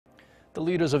The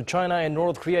leaders of China and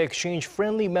North Korea exchanged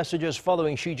friendly messages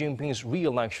following Xi Jinping's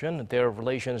re-election. Their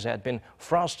relations had been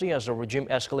frosty as the regime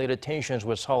escalated tensions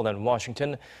with Seoul and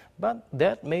Washington. But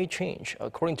that may change.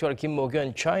 According to our Kim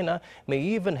Mok-yeon, China may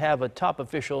even have a top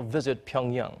official visit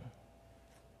Pyongyang.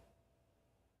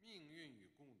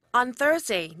 On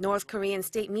Thursday, North Korean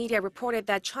state media reported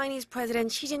that Chinese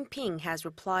President Xi Jinping has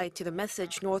replied to the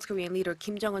message North Korean leader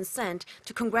Kim Jong-un sent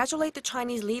to congratulate the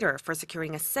Chinese leader for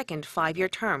securing a second five-year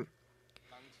term.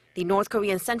 The North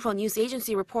Korean Central News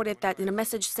Agency reported that in a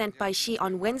message sent by Xi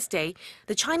on Wednesday,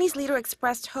 the Chinese leader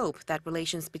expressed hope that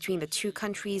relations between the two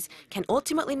countries can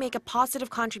ultimately make a positive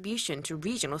contribution to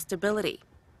regional stability.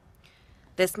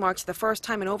 This marks the first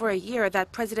time in over a year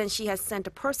that President Xi has sent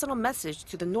a personal message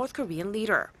to the North Korean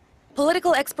leader.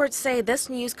 Political experts say this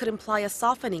news could imply a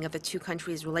softening of the two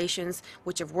countries' relations,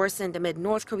 which have worsened amid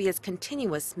North Korea's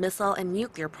continuous missile and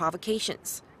nuclear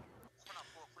provocations.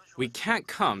 We can't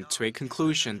come to a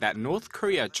conclusion that North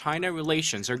Korea-China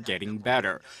relations are getting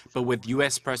better, but with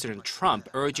U.S. President Trump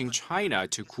urging China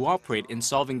to cooperate in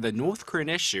solving the North Korean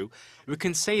issue, we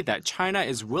can say that China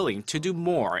is willing to do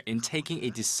more in taking a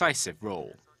decisive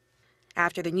role.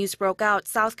 After the news broke out,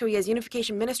 South Korea's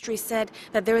Unification Ministry said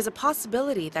that there is a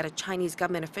possibility that a Chinese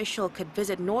government official could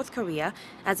visit North Korea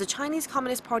as the Chinese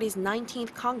Communist Party's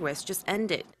 19th Congress just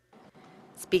ended.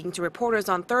 Speaking to reporters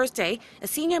on Thursday, a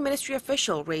senior ministry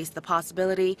official raised the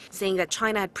possibility, saying that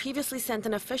China had previously sent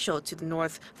an official to the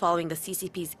north following the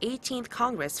CCP's 18th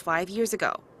Congress 5 years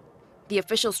ago. The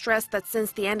official stressed that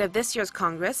since the end of this year's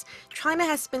Congress, China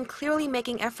has been clearly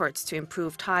making efforts to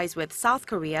improve ties with South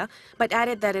Korea, but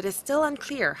added that it is still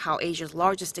unclear how Asia's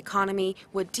largest economy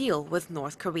would deal with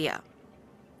North Korea.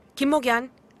 Kim Mok-yeon,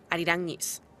 Arirang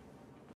News.